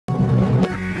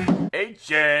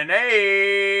H&H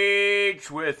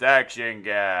with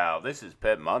ActionGal. This is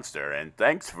Pet Monster, and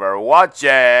thanks for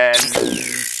watching.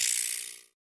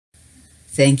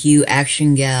 Thank you,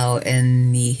 ActionGal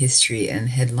and the History and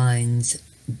Headlines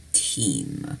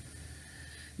team.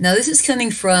 Now, this is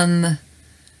coming from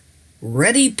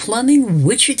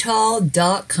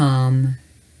ReadyPlumbingWichita.com,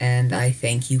 and I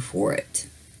thank you for it.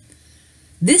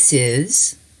 This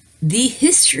is the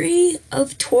history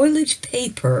of toilet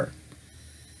paper.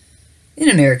 In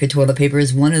America, toilet paper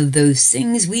is one of those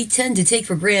things we tend to take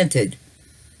for granted,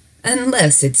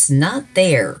 unless it's not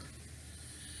there.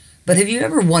 But have you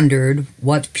ever wondered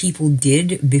what people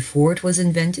did before it was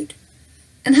invented?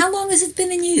 And how long has it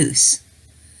been in use?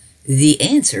 The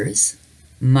answers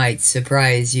might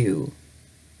surprise you.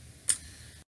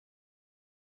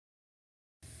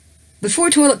 Before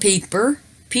toilet paper,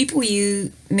 people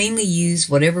mainly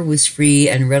used whatever was free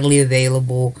and readily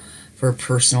available for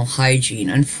personal hygiene.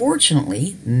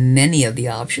 Unfortunately, many of the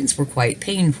options were quite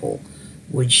painful.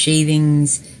 Wood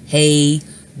shavings, hay,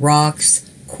 rocks,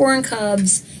 corn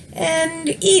cobs, and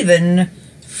even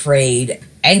frayed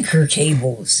anchor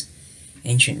cables.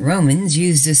 Ancient Romans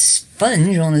used a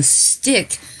sponge on a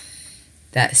stick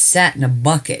that sat in a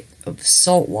bucket of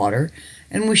salt water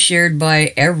and was shared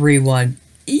by everyone.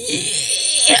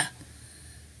 Yeah!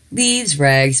 Leaves,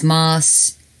 rags,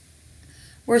 moss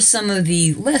were some of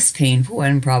the less painful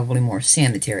and probably more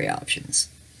sanitary options.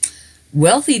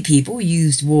 Wealthy people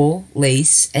used wool,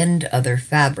 lace, and other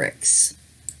fabrics.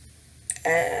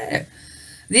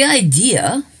 The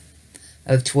idea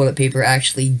of toilet paper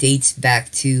actually dates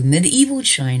back to medieval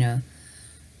China,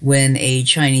 when a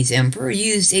Chinese emperor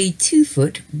used a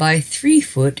 2-foot by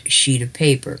 3-foot sheet of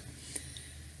paper.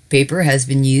 Paper has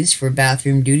been used for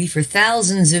bathroom duty for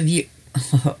thousands of years.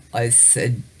 I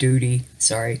said duty,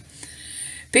 sorry.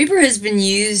 Paper has been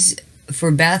used for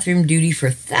bathroom duty for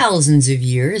thousands of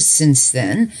years. Since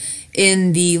then,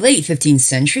 in the late 15th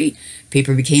century,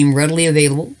 paper became readily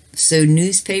available, so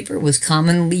newspaper was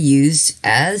commonly used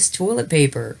as toilet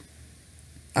paper.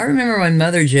 I remember my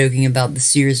mother joking about the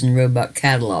Sears and Roebuck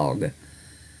catalog.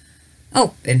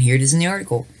 Oh, and here it is in the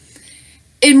article.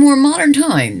 In more modern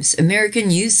times,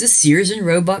 Americans used the Sears and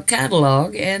Roebuck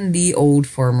catalog and the Old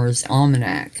Farmer's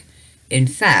Almanac. In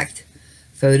fact,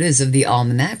 photos of the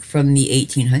almanac from the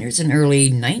 1800s and early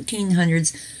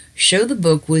 1900s show the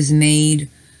book was made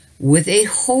with a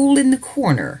hole in the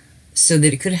corner so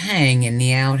that it could hang in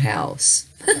the outhouse.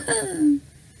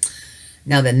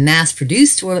 Now, the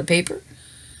mass-produced toilet paper,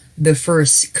 the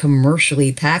first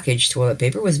commercially packaged toilet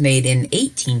paper, was made in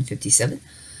 1857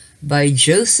 by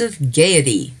Joseph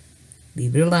Gaiety.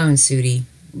 Leave it alone, Sooty.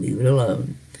 Leave it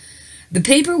alone. The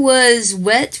paper was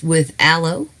wet with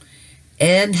aloe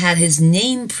and had his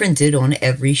name printed on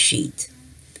every sheet.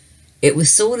 It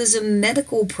was sold as a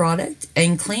medical product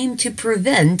and claimed to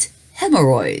prevent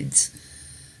hemorrhoids.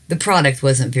 The product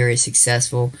wasn't very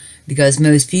successful because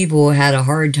most people had a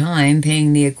hard time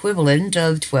paying the equivalent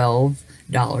of $12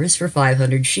 for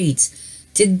 500 sheets.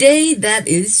 Today, that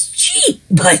is cheap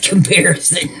by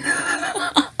comparison.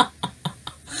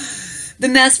 The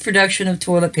mass production of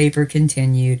toilet paper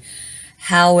continued.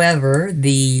 However,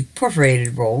 the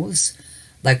perforated rolls,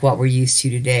 like what we're used to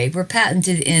today, were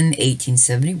patented in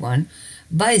 1871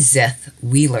 by Zeth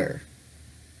Wheeler.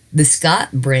 The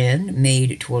Scott brand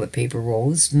made toilet paper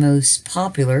rolls, most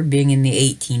popular being in the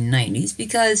 1890s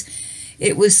because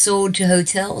it was sold to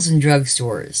hotels and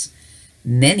drugstores.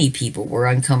 Many people were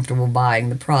uncomfortable buying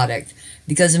the product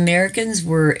because Americans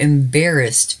were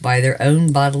embarrassed by their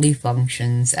own bodily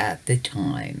functions at the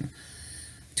time.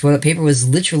 Toilet paper was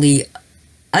literally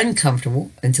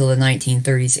uncomfortable until the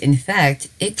 1930s. In fact,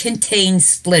 it contained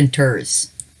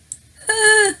splinters.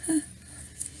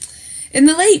 In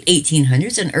the late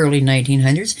 1800s and early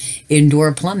 1900s,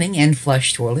 indoor plumbing and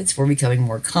flush toilets were becoming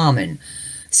more common.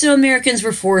 So Americans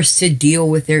were forced to deal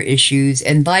with their issues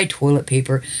and buy toilet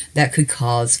paper that could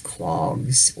cause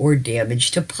clogs or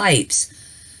damage to pipes.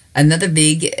 Another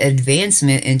big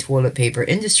advancement in toilet paper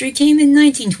industry came in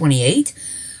 1928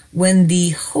 when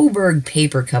the Hoburg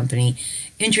Paper Company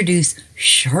introduced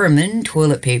Charmin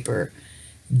toilet paper,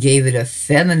 gave it a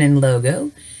feminine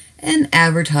logo, and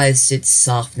advertised its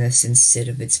softness instead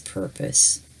of its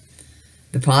purpose.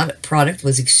 The product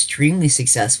was extremely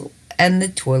successful, and the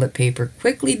toilet paper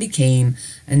quickly became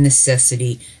a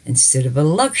necessity instead of a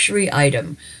luxury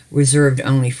item reserved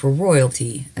only for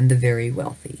royalty and the very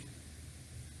wealthy.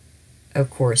 Of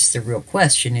course, the real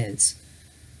question is,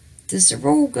 does the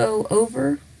roll go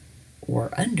over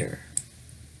or under?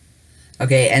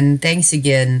 Okay, and thanks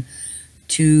again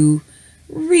to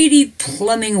Reedy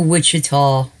Plumbing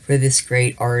Wichita for this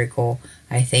great article.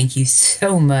 I thank you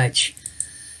so much.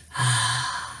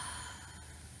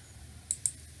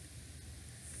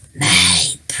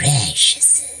 My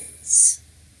preciouses.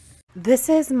 This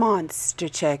is Monster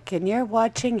Chick, and you're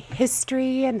watching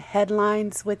History and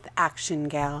Headlines with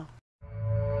ActionGal.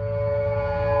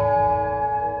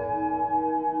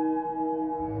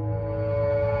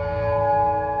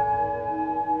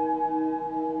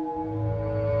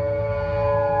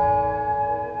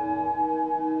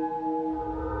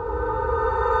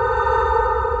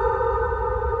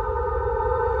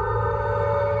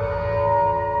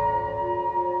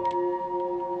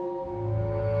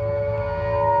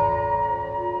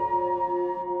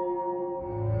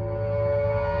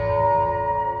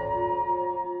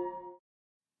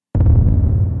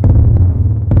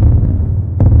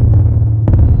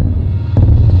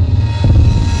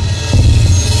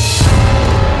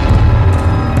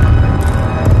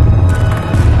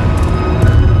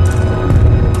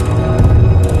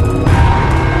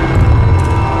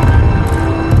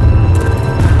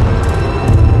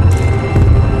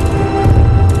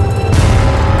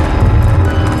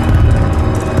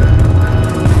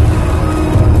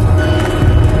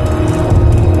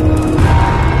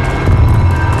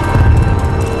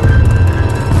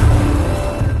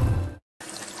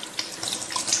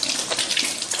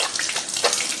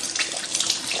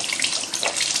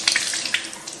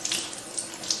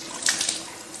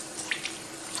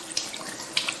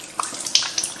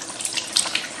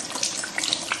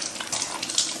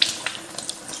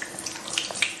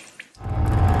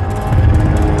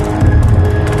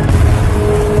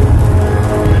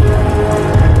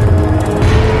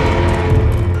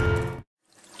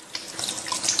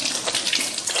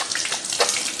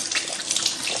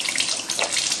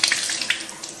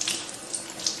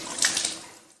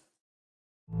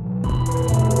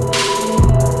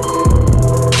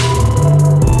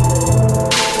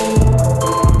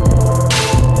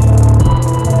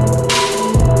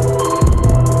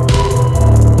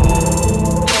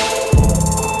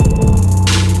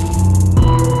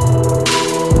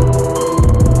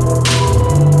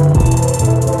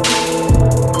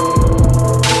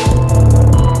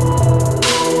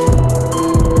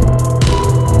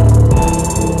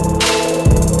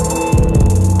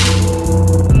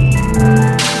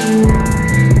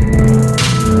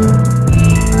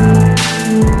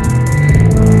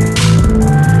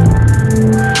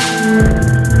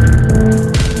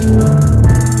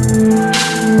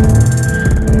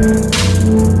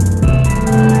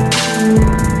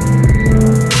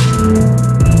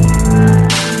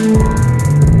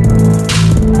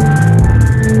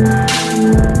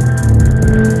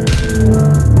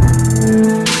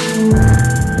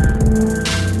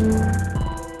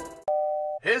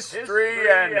 History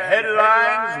and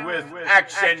Headlines with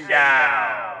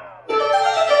ActionGal.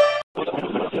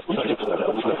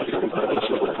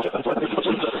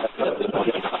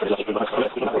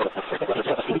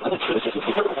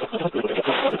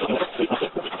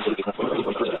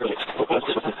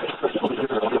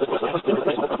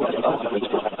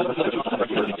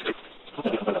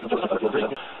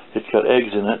 It's got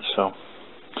eggs in it, so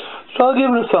I'll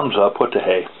give it a thumbs up. What the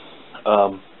hey?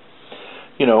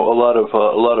 You know, a lot of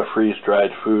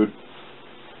freeze-dried food,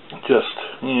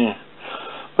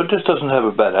 but this doesn't have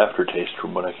a bad aftertaste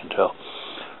from what I can tell.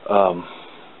 And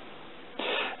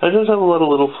it does have a lot of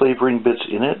little flavoring bits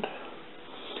in it.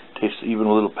 Tastes even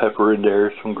a little pepper in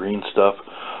there, some green stuff.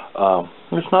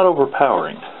 It's not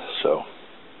overpowering, so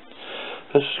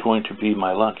this is going to be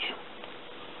my lunch.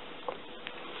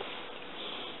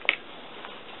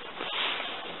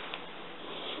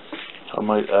 I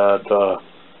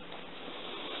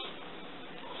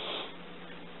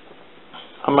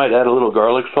might add a little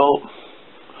garlic salt,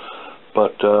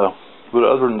 but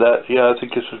other than that, yeah, I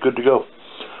think this is good to go.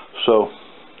 So,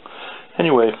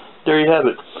 anyway, there you have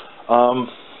it.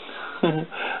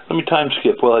 Let me time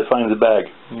skip while I find the bag.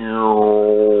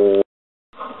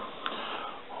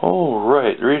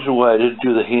 Alright, the reason why I didn't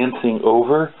do the hand thing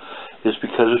over is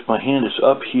because if my hand is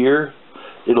up here,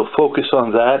 it'll focus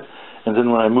on that, and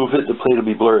then when I move it, the plate will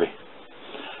be blurry.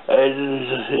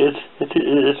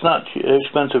 It's not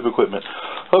expensive equipment.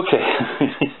 Okay.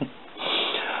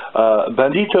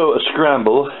 Bandito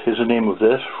Scramble is the name of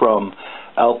this, from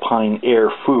Alpine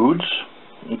Air Foods,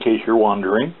 in case you're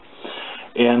wondering.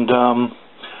 And,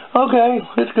 okay,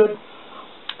 it's good.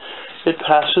 It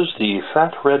passes the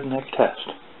fat redneck test.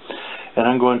 And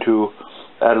I'm going to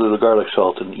add a little garlic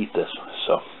salt and eat this.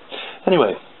 So,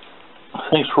 anyway,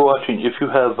 thanks for watching. If you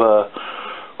have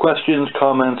questions,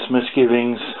 comments,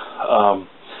 misgivings,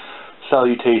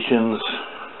 salutations,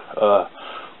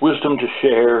 wisdom to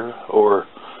share, or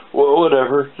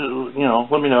whatever, you know,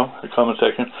 let me know in the comment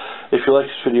section. If you like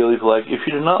this video, leave a like. If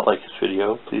you do not like this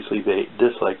video, please leave a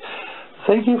dislike.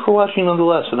 Thank you for watching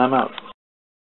nonetheless, and I'm out.